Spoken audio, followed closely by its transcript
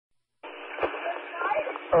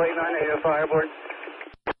0898 Fireboard.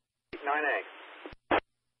 9A.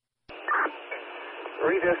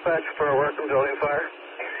 Redispatch for a working building fire.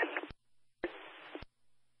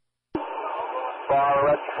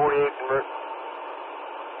 Rescue 48 convert.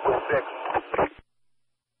 With 6.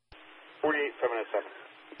 48, 707.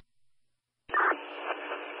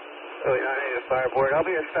 0898 Fireboard. I'll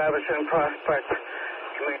be establishing Prospect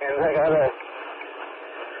Command. I got a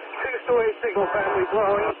two-story single family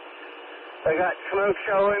blowing. I got smoke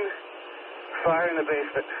showing. Fire in the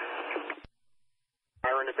basement.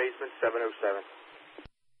 Fire in the basement, 707.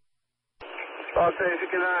 Also, if you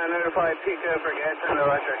can notify PICO for gas and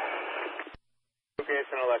electric. Gas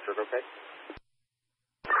and electric, okay?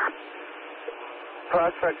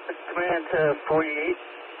 Prospect Command to 48.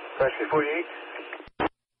 Rescue 48.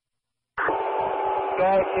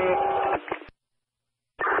 Got it, Chief.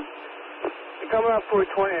 You're coming up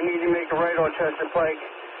 420. I need you to make a right on Chester Pike.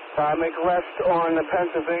 Make a left on the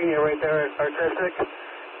Pennsylvania right there at Artistic.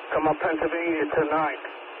 Come up Pennsylvania to 9th.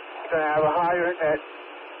 Gonna have a hydrant at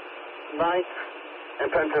 9th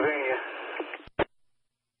and Pennsylvania.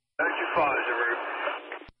 35 is the route.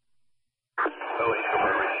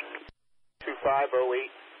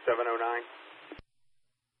 2508, 709.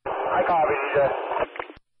 I copy, DJ.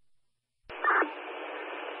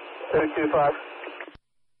 225.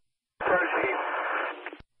 Proceed.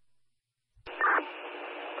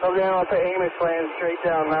 Come down off the Amos Land, straight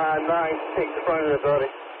down 9, take the front of the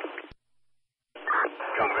building.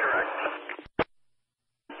 Come direct.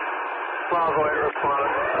 Bravo 8, respond.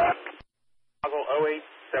 Bravo 08,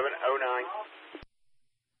 709.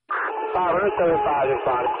 575,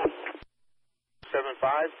 respond.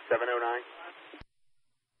 75, 709.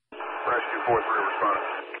 Rescue 43, respond.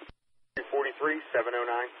 243,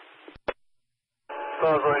 709.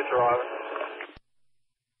 Bravo 8, arriving.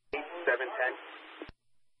 710.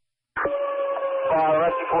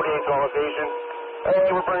 Rescue 48 on location. Hey,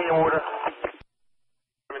 we're bringing you order.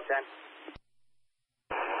 710.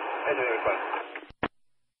 Hey, dude, fine.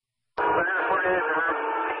 Banana 48 is the route.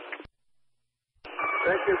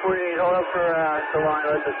 Rescue 48, hold up for the line,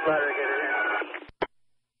 let the splatter get it in.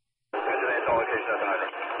 Engineer on location, that's an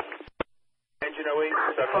item. Engine 08,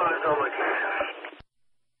 5 on location.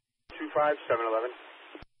 25, 711.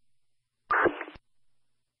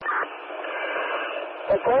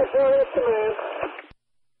 Attention, command.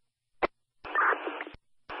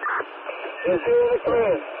 Is here the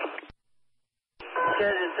command.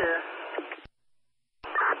 Ken is here.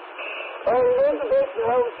 Oh, you know the basement,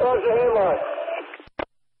 how we charge the handline?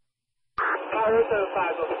 Fire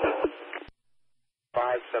 507.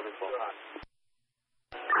 5712.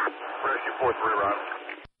 Rescue 43, Ron.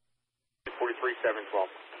 43, 712.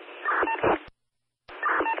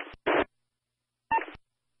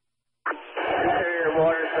 Interior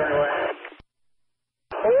water turned away.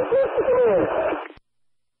 Hey, what's the command?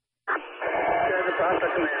 There's the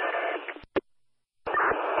Prospect Command.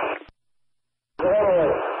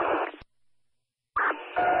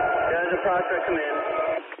 There's the Prospect Command.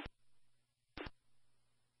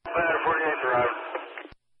 Banana 48 arrived.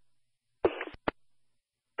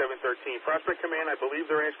 713. Prospect Command, I believe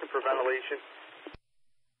they're asking for ventilation.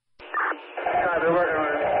 Yeah, they're working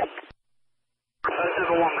on it. This is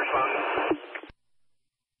the one responding.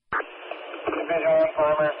 Division 1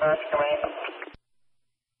 perimeter search, command.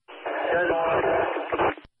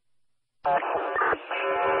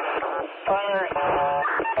 Fire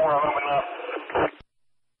 4, I'm moving up.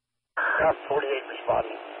 Got 48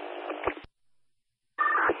 responding.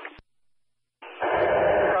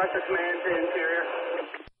 Prospect Command to interior.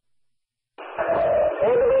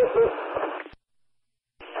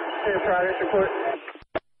 Hey, progress report.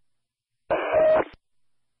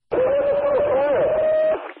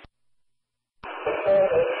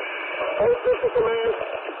 Command.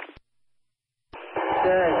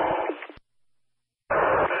 Okay.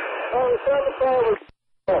 Oh, it's on the phone.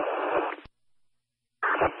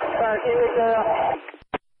 Can you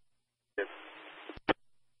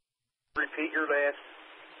Repeat your last.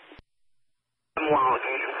 I'm on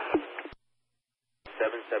location.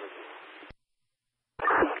 717.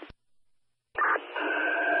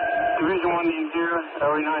 Division 1 to interior,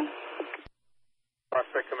 LE9.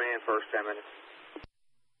 Prospect Command, first 10 minutes.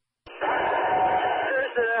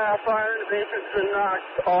 There's the fire in the basement's been knocked.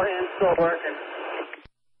 All hands still working.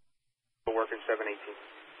 Still working, 718.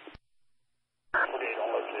 48 on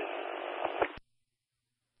location.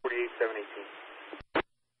 48, 718.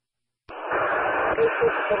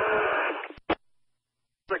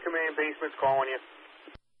 The command basement's calling you.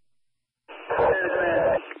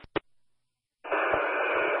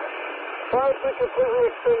 Fire completely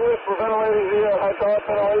extinguished for ventilating via hydraulic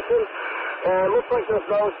ventilation. It looks like there's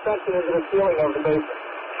no extension into the ceiling of the basement.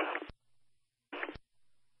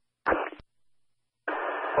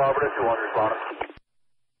 Robert, if you want to respond.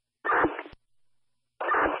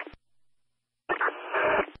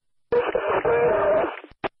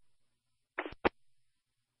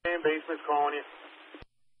 And basement's calling you.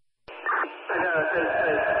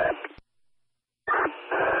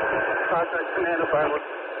 Contact command if I would.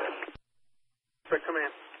 Quick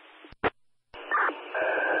command.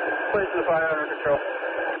 Place the fire under control.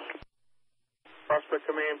 Prospect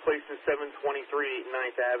command, placing 723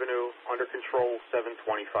 9th Avenue, under control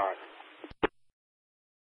 725.